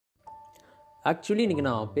Actually இன்றைக்கி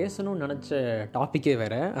நான் பேசணும்னு நினச்ச டாப்பிக்கே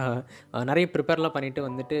வேறு. நிறைய ப்ரிப்பேர்லாம் பண்ணிவிட்டு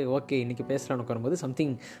வந்துட்டு ஓகே இன்றைக்கி பேசலான்னு உட்காரும்போது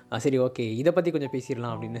சம்திங் சரி ஓகே இதை பற்றி கொஞ்சம்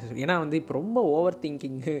பேசிடலாம் அப்படின்னு ஏன்னா வந்து இப்போ ரொம்ப ஓவர்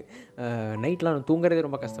திங்கிங்கு, நைட்லாம் தூங்குறதே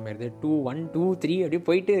ரொம்ப கஷ்டமாயிருது. 2 1 2 3 அப்படியே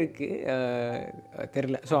போயிட்டே இருக்குது,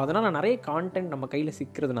 தெரில. ஸோ அதனால் நான் நிறைய கான்டென்ட் நம்ம கையில்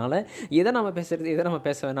சிக்கிறதுனால எதை நம்ம பேசுகிறது எதை நம்ம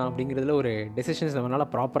பேச வேணாம் அப்படிங்கிறதுல ஒரு டெசிஷன்ஸ்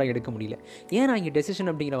நம்மளால் ப்ராப்பராக எடுக்க முடியல. ஏன் நான் இங்கே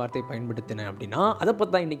டெசிஷன் அப்படிங்கிற வார்த்தையை பயன்படுத்தினேன் அப்படின்னா அதை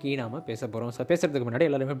பற்றி தான் இன்றைக்கி நாம் பேச போகிறோம். ஸோ பேசுகிறதுக்கு முன்னாடி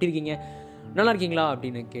எல்லோரும் எப்படி இருக்கீங்க, நல்லா இருக்கீங்களா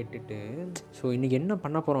அப்படின்னு கேட்டுட்டு, ஸோ இன்றைக்கி என்ன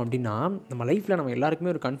பண்ண போகிறோம் அப்படின்னா, நம்ம லைஃப்பில் நம்ம எல்லாருக்குமே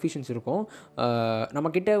ஒரு கன்ஃபியூஷன்ஸ் இருக்கும்.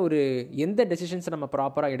 நம்மக்கிட்ட ஒரு எந்த டெசிஷன்ஸை நம்ம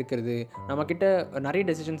ப்ராப்பராக எடுக்கிறது, நம்மக்கிட்ட நிறைய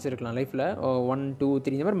டெசிஷன்ஸ் இருக்கலாம் லைஃப்பில், 1 2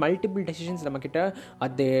 3 இந்த மாதிரி மல்டிபிள் டெசிஷன்ஸ் நம்மக்கிட்ட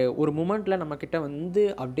அது ஒரு மூமெண்ட்டில் நம்மக்கிட்ட வந்து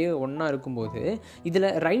அப்படியே ஒன்றா இருக்கும்போது இதில்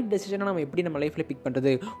ரைட் டெசிஷனை நம்ம எப்படி நம்ம லைஃப்பில் பிக்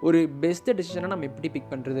பண்ணுறது, ஒரு பெஸ்ட் டெசிஷனை நம்ம எப்படி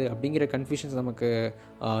பிக் பண்ணுறது அப்படிங்கிற கன்ஃபியூஷன்ஸ் நமக்கு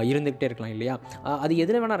இருந்துக்கிட்டே இருக்கலாம் இல்லையா. அது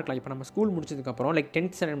எதில் வேணா இருக்கலாம். இப்போ நம்ம ஸ்கூல் முடிச்சதுக்கப்புறம் லைக்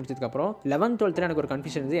 10th ஸ்டாண்டர்ட் முடிச்சதுக்கப்புறம் 11th 12th எனக்கு ஒரு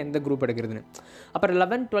கன்ஃபியூஷன் இருந்தது எந்த குரூப் எடுக்கிறதுன்னு. அப்புறம்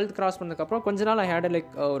 11th 12th கிராஸ் பண்ணதுக்கப்புறம் கொஞ்ச நாள் ஐ ஹேட் லைக்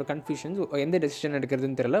ஒரு கன்ஃபியூஷன்ஸ், எந்த டெசிஷன்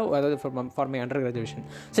எடுக்கிறதுன்னு தெரியல, அதாவது for my under graduation.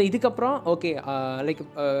 So இதுக்கப்புறம் ஓகே லைக்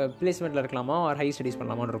பிளேஸ்மெண்ட்டில் இருக்கலாமா ஒரு ஹை ஸ்டடீஸ்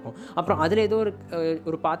பண்ணலாமான்னு இருக்கும். அப்புறம் அதில் ஏதோ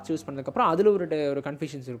ஒரு பாத் சூஸ் பண்ணதுக்கப்புறம் அதில் ஒரு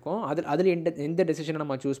கன்ஃபியூஷன்ஸ் இருக்கும். அதில் எந்த டெசிஷனை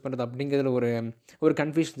நம்ம சூஸ் பண்ணுறது அப்படிங்கிறதுல ஒரு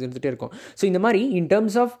கன்ஃபியூஷன்ஸ் இருந்துகிட்டே இருக்கும். ஸோ இந்த மாதிரி in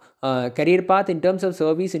terms of career path, in terms of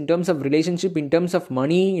service, in terms of relationship, in terms of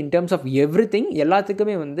money, in terms of everything,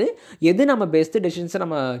 எல்லாத்துக்குமே வந்து எது நம்ம பெஸ்ட் டெசிஷன்ஸை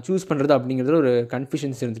நம்ம சூஸ் பண்ணுறது அப்படிங்கிறது ஒரு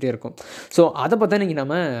கன்ஃபியூஷன்ஸ் இருந்துகிட்டே இருக்கும். ஸோ அதை பற்றி இன்றைக்கி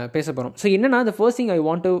நம்ம பேச போகிறோம். ஸோ என்னென்னா the first thing I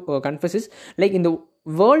want to confess is like இந்த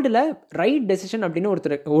வேர்ல்டில் ரைட் டெசிஷன் அப்படின்னு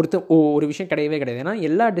ஒரு விஷயம் கிடையவே கிடையாது. ஏன்னா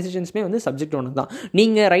எல்லா டெசிஷன்ஸுமே வந்து சப்ஜெக்ட் ஒன்று தான்.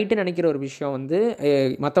 நீங்கள் ரைட்டுன்னு நினைக்கிற ஒரு விஷயம் வந்து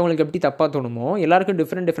மற்றவங்களுக்கு எப்படி தப்பாக தோணுமோ, எல்லாருக்கும்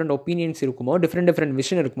டிஃப்ரெண்ட் ஒப்பீனியன்ஸ் இருக்குமோ, டிஃப்ரெண்ட்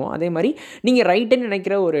விஷன் இருக்குமோ, அதே மாதிரி நீங்கள் ரைட்டுன்னு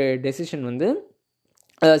நினைக்கிற ஒரு டெசிஷன் வந்து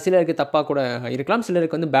சிலருக்கு தப்பாக கூட இருக்கலாம்,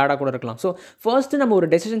 சிலருக்கு வந்து பேடாக கூட இருக்கலாம். ஸோ ஃபர்ஸ்ட்டு நம்ம ஒரு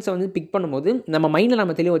டெசிஷன்ஸை வந்து பிக் பண்ணும்போது நம்ம மைண்டில்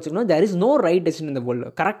நம்ம தெளிவாக வச்சுக்கணும், there is no right decision இந்த வேர்ல்டு.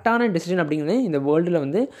 கரெக்டான டெசிஷன் அப்படிங்கிறது இந்த வேர்ல்டில்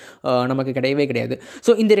வந்து நமக்கு கிடையவே கிடையாது.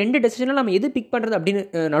 ஸோ இந்த 2 டெசிஷனில் நம்ம எது பிக் பண்ணுறது அப்படின்னு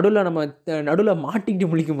நடுவில் மாட்டிக்கிட்டு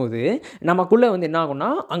முழிக்கும் போது நமக்குள்ளே வந்து என்ன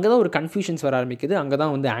ஆகும்னா அங்கே தான் ஒரு கன்ஃபியூஷன்ஸ் வர ஆரம்பிக்குது. அங்கே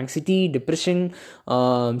தான் வந்து ஆங்ஸைட்டி, டிப்ரெஷன்,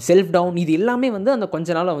 செல்ஃப் டவுன் இது எல்லாமே வந்து அந்த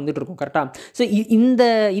கொஞ்ச நாளாக வந்துட்டு இருக்கும். கரெக்டாக. ஸோ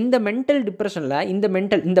இந்த மென்டல் டிப்ரெஷனில்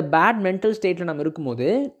இந்த பேட் மென்டல் ஸ்டேட்டில் நம்ம இருக்கும்போது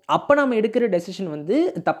அப்போ நம்ம எடுக்கிற டெசிஷன் வந்து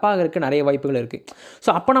தப்பாக இருக்க நிறைய வாய்ப்புகள் இருக்குது. ஸோ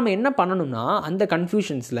அப்போ நம்ம என்ன பண்ணணும்னா அந்த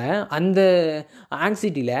கன்ஃபியூஷன்ஸில், அந்த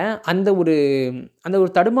ஆங்ஸைட்டியில், அந்த ஒரு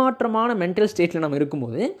தடுமாற்றமான மென்டல் ஸ்டேட்டில் நம்ம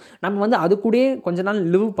இருக்கும்போது நம்ம வந்து அது கூட கொஞ்ச நாள்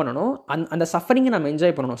லிவ் பண்ணணும். அந்த சஃபரிங்கை நம்ம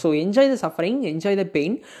என்ஜாய் பண்ணணும். So enjoy the suffering, enjoy the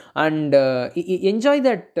pain and enjoy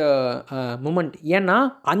that moment. ஏன்னா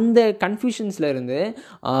அந்த கன்ஃபியூஷன்ஸில் இருந்து,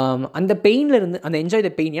 அந்த பெயினில் இருந்து, அந்த என்ஜாய்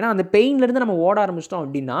த பெயின், ஏன்னா அந்த பெயின்லேருந்து நம்ம ஓட ஆரம்பிச்சிட்டோம்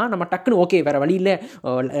அப்படின்னா நம்ம டக்குன்னு ஓகே வேறு வழி இல்லை,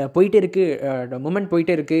 போயிட்டே இருக்குது, மூமெண்ட்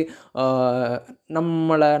போயிட்டே இருக்குது,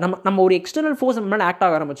 நம்ம ஒரு எக்ஸ்டர்னல் ஃபோர்ஸ் நம்ம மேலே ஆக்ட்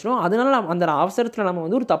ஆக ஆரம்பிச்சிடும். அதனால அந்த அவசரத்தில் நம்ம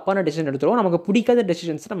வந்து ஒரு தப்பான டெசிஷன் எடுத்துருவோம். நமக்கு பிடிக்காத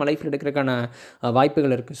டெசிஷன்ஸ் நம்ம லைஃப்பில் எடுக்கிறதுக்கான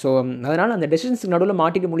வாய்ப்புகள் இருக்குது. ஸோ அதனால் அந்த டெசிஷன்ஸுக்கு நடுவில்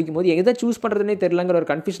மாட்டிட்டு முடிக்கும் போது எதை சூஸ் பண்ணுறதுனே தெரியலங்கிற ஒரு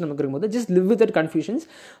கன்ஃபியூஷன் நமக்கு இருக்கும்போது just live with that confusions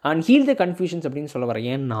and heal the confusions அப்படின்னு சொல்ல வரேன்.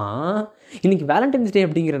 ஏன்னா இன்றைக்கி வேலண்டைன்ஸ் டே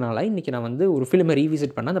அப்படிங்கிறனால இன்றைக்கி நான் வந்து ஒரு ஃபிலிமை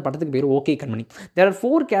ரீவிசிட் பண்ணேன். அந்த படத்துக்கு பேர் okay Kanmani. There are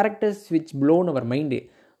 4 characters which blown our mind.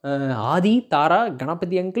 Aadhi, Thara,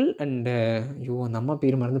 Ganapathi uncle and ஐயோ அந்த அம்மா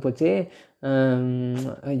பேர் மறந்து போச்சே,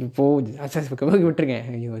 இப்போது விட்டுருங்க.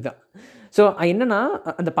 ஐயோ இதான். ஸோ என்னென்னா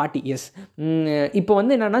அந்த பாட்டி, எஸ். இப்போ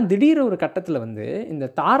வந்து என்னென்னா திடீர் ஒரு கட்டத்தில் வந்து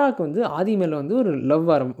இந்த தாராவுக்கு வந்து ஆதி மேலே வந்து ஒரு லவ்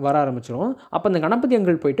வர ஆரம்பிச்சிடும். அப்போ அந்த கணபதி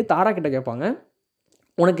அங்கிள் போயிட்டு தாரா கிட்ட கேட்பாங்க,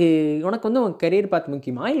 உனக்கு வந்து உன் கரியர் பார்த்து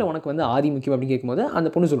முக்கியமா இல்லை உனக்கு வந்து ஆதி முக்கியம் அப்படின்னு கேட்கும்போது அந்த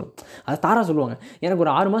பொண்ணு சொல்லுவோம், அது தாரா சொல்லுவாங்க, எனக்கு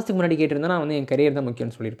ஒரு 6 மாதத்துக்கு முன்னாடி கேட்டிருந்தேன் நான் வந்து என் கரியர் தான்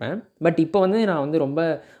முக்கியம்னு சொல்லியிருப்பேன். பட் இப்போ வந்து நான் வந்து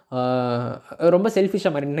ரொம்ப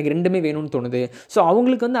செல்ஃபிஷாக மாதிரி எனக்கு 2மே வேணும்னு தோணுது. ஸோ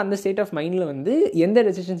அவங்களுக்கு வந்து அந்த ஸ்டேட் ஆஃப் மைண்டில் வந்து எந்த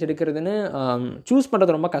டெசிஷன்ஸ் எடுக்கிறதுன்னு சூஸ்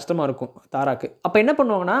பண்ணுறது ரொம்ப கஷ்டமாக இருக்கும் தாராக்கு. அப்போ என்ன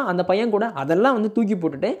பண்ணுவாங்கன்னா அந்த பையன் கூட அதெல்லாம் வந்து தூக்கி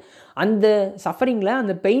போட்டுட்டு அந்த சஃபரிங்கில்,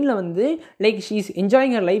 அந்த பெயினில் வந்து like she is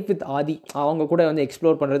enjoying her life with Aadhi. அவங்க கூட வந்து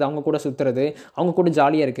எக்ஸ்ப்ளோர் பண்ணுறது, அவங்க கூட சுற்றுறது, அவங்க கூட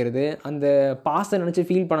ஜாலியாக இருக்கிறது, அந்த பாஸை நினச்சி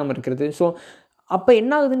ஃபீல் பண்ணாமல் இருக்கிறது. ஸோ அப்போ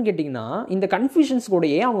என்ன ஆகுதுன்னு கேட்டிங்கன்னா இந்த கன்ஃபியூஷன்ஸ்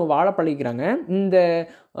கூடயே அவங்க வாழ பழகிக்கிறாங்க.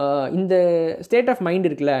 இந்த ஸ்டேட் ஆஃப் மைண்ட்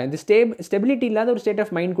இருக்குல்ல, இந்த ஸ்டெபிலிட்டி இல்லாத ஒரு ஸ்டேட்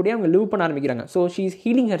ஆஃப் மைண்ட் கூட அவங்க லிவ் பண்ண ஆரம்பிக்கிறாங்க. So she is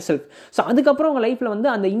healing herself. So அதுக்கப்புறம் அவங்க லைஃப்பில் வந்து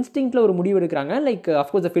அந்த இன்ஸ்டிங்க்டில் ஒரு முடிவு எடுக்கிறாங்க. Like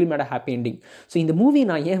of course the film had a happy ending. So இந்த மூவி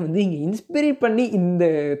நான் ஏன் வந்து இங்கே இன்ஸ்பைர் பண்ணி இந்த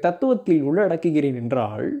தத்துவத்தில் உள்ளடக்குகிறேன்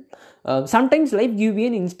என்றால், sometimes life give you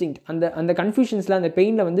an instinct. அந்த கன்ஃபியூஷன்ஸில், அந்த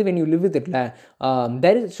பெயினில் வந்து when you live with it,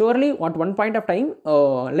 there is surely at one point of time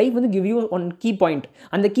life வந்து give you one key point.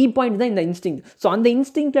 அந்த கீ பாயிண்ட் தான் இந்த இன்ஸ்டிங்க்ட். ஸோ அந்த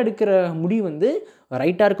இன்ஸ்டிங்க்டில் எடுக்கிற முடிவு வந்து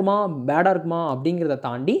ரைட்டாக இருக்குமா பேடாக இருக்குமா அப்படிங்கிறத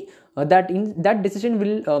தாண்டி that decision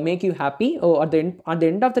will make you happy. at the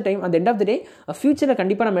end of the day ஃபியூச்சரில்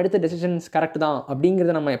கண்டிப்பாக நம்ம எடுத்த டெசிஷன்ஸ் கரெக்ட் தான்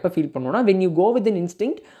அப்படிங்கிறத நம்ம எப்போ ஃபீல் பண்ணோம்னா when you go with an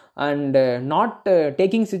instinct and not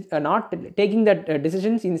taking that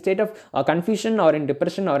decisions in state of confusion or in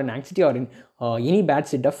depression or in anxiety or in any bad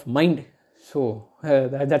state of mind. So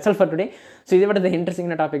that's all for today. So இதை விட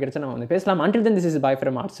இன்ட்ரெஸ்டிங்கான topic கிடச்சா நம்ம வந்து பேசலாம். until then this is bye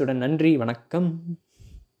from Art Student. நன்றி, வணக்கம்.